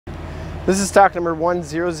This is stock number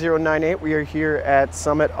 10098. We are here at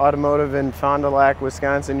Summit Automotive in Fond du Lac,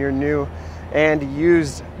 Wisconsin, your new and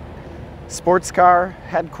used sports car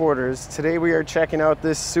headquarters. Today we are checking out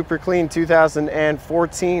this super clean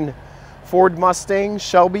 2014 Ford Mustang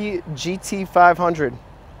Shelby Gt500.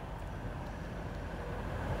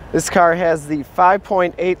 This car has the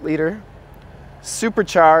 5.8 liter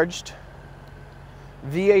supercharged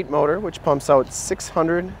V8 motor, which pumps out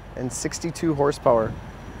 662 horsepower.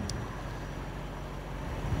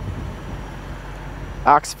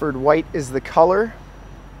 Oxford white is the color.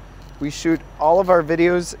 We shoot all of our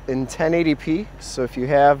videos in 1080p, so if you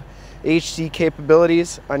have HD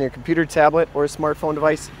capabilities on your computer, tablet, or smartphone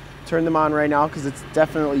device, turn them on right now, because it's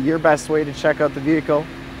definitely your best way to check out the vehicle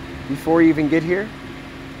before you even get here,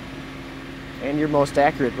 and your most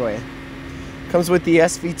accurate way. Comes with the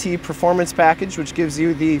SVT Performance Package, which gives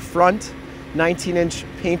you the front 19-inch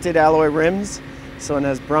painted alloy rims. So it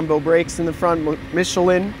has Brembo brakes in the front,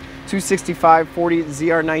 Michelin 265/40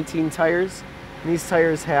 ZR19 tires. And these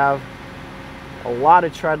tires have a lot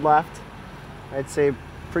of tread left. I'd say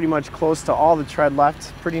pretty much close to all the tread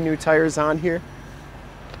left. Pretty new tires on here.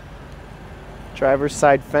 Driver's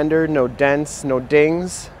side fender, no dents, no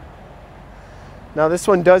dings. Now this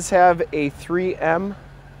one does have a 3M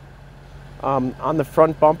on the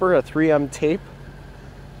front bumper, a 3M tape.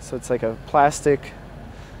 So it's like a plastic,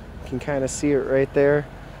 you can kind of see it right there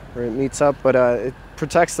where it meets up, but it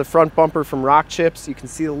protects the front bumper from rock chips. You can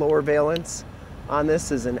see the lower valence on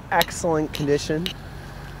this is in excellent condition.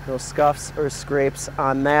 No scuffs or scrapes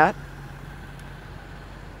on that.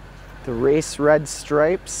 The race red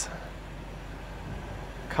stripes.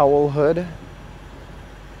 Cowl hood.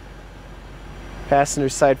 Passenger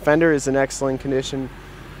side fender is in excellent condition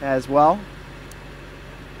as well.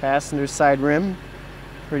 Passenger side rim,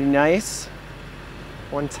 pretty nice.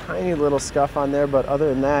 One tiny little scuff on there, but other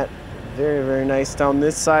than that, very, very nice. Down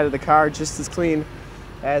this side of the car, just as clean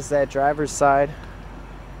as that driver's side.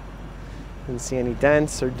 Didn't see any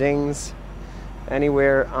dents or dings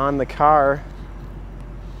anywhere on the car.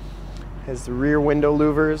 Has the rear window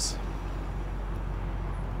louvers.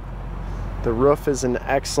 The roof is in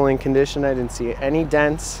excellent condition. I didn't see any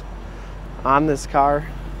dents on this car.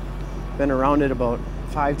 Been around it about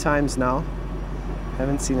 5 times now.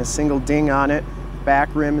 Haven't seen a single ding on it.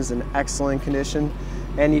 Back rim is in excellent condition.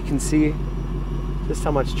 And you can see just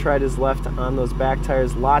how much tread is left on those back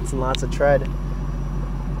tires. Lots and lots of tread.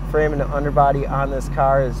 Frame and underbody on this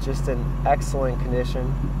car is just in excellent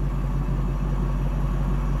condition.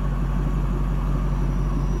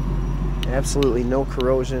 Absolutely no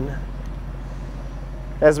corrosion.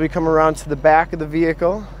 As we come around to the back of the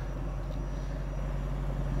vehicle,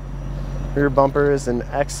 rear bumper is in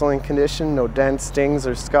excellent condition. No dents, stings,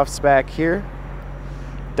 or scuffs back here.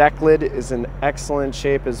 Decklid is in excellent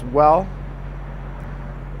shape as well.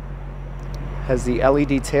 Has the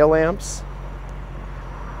LED tail lamps.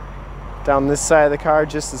 Down this side of the car,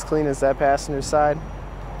 just as clean as that passenger side.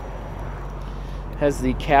 Has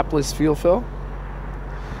the capless fuel fill.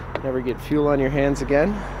 Never get fuel on your hands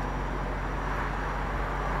again.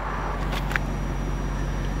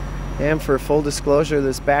 And for full disclosure,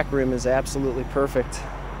 this back rim is absolutely perfect.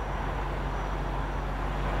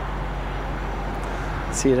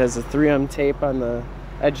 See, it has a 3M tape on the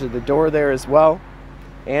edge of the door there as well,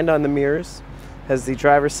 and on the mirrors. Has the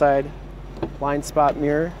driver's side blind spot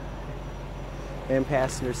mirror and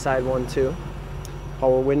passenger side one too.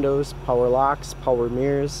 Power windows, power locks, power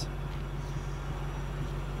mirrors.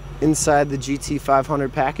 Inside the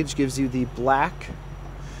GT500 package gives you the black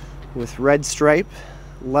with red stripe,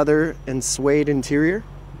 leather and suede interior.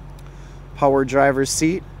 Power driver's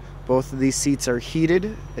seat. Both of these seats are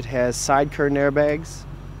heated. It has side curtain airbags.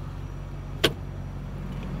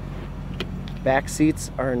 Back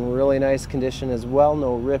seats are in really nice condition as well.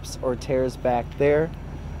 No rips or tears back there.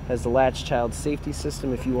 Has the latch child safety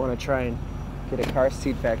system. If you want to try and get a car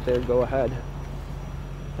seat back there, go ahead.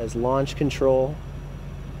 Has launch control.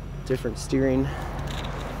 Different steering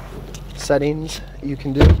settings you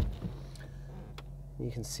can do.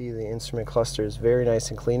 You can see the instrument cluster is very nice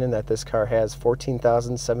and clean, and that this car has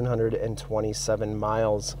 14,727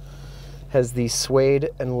 miles. Has the suede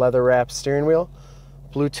and leather wrapped steering wheel,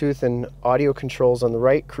 Bluetooth and audio controls on the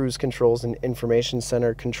right, cruise controls and information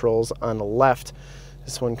center controls on the left.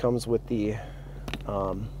 This one comes with the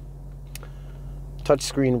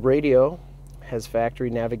touchscreen radio, has factory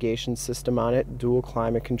navigation system on it, dual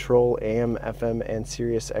climate control, AM, FM, and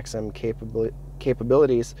Sirius XM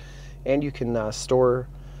capabilities. And you can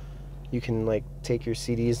take your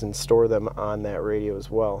CDs and store them on that radio as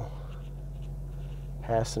well.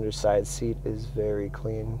 Passenger side seat is very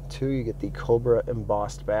clean too. You get the Cobra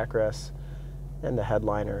embossed backrest, and the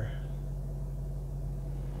headliner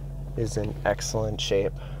is in excellent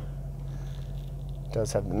shape. It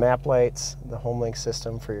does have the map lights, the Homelink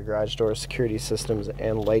system for your garage door security systems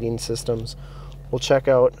and lighting systems. We'll check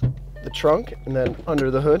out the trunk and then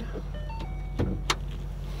under the hood.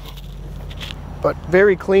 But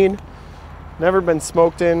very clean, never been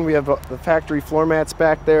smoked in. We have the factory floor mats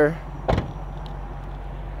back there.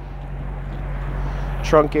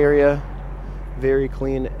 Trunk area, very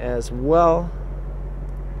clean as well.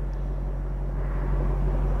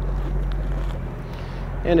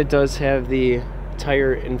 And it does have the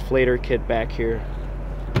tire inflator kit back here,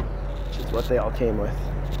 which is what they all came with.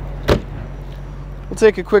 We'll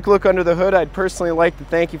take a quick look under the hood. I'd personally like to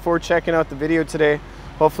thank you for checking out the video today.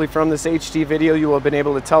 Hopefully from this HD video you will have been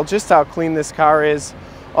able to tell just how clean this car is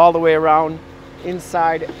all the way around,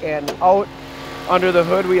 inside and out. Under the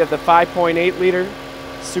hood we have the 5.8 liter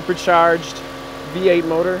supercharged V8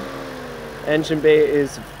 motor. Engine bay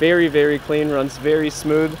is very, very clean, runs very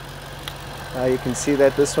smooth. You can see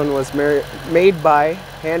that this one was handmade by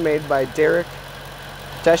Derek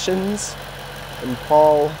Deschens and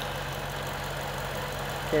Paul,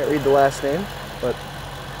 can't read the last name, but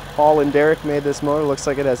Paul and Derek made this motor. Looks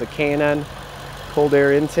like it has a K&N cold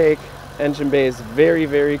air intake. Engine bay is very,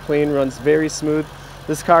 very clean, runs very smooth.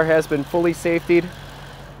 This car has been fully safetied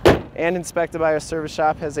and inspected by a service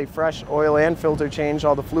shop, has a fresh oil and filter change.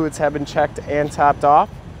 All the fluids have been checked and topped off.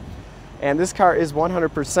 And this car is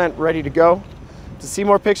 100% ready to go. To see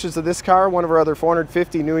more pictures of this car, one of our other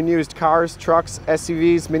 450 new and used cars, trucks,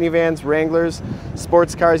 SUVs, minivans, Wranglers,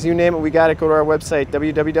 sports cars, you name it, we got it. Go to our website,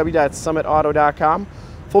 www.summitauto.com.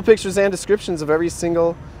 Full pictures and descriptions of every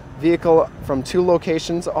single vehicle from 2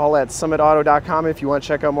 locations, all at summitauto.com. If you want to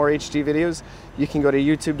check out more HD videos, you can go to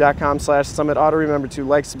youtube.com/summitauto. Remember to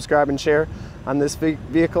like, subscribe, and share on this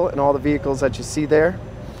vehicle and all the vehicles that you see there.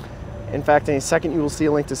 In fact, in a second, you will see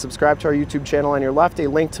a link to subscribe to our YouTube channel on your left, a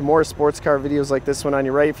link to more sports car videos like this one on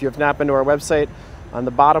your right. If you have not been to our website, on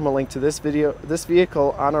the bottom, a link to this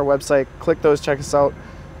vehicle on our website. Click those, check us out.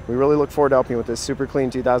 We really look forward to helping you with this super clean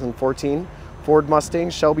 2014 Ford Mustang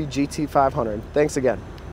Shelby Gt500. Thanks again.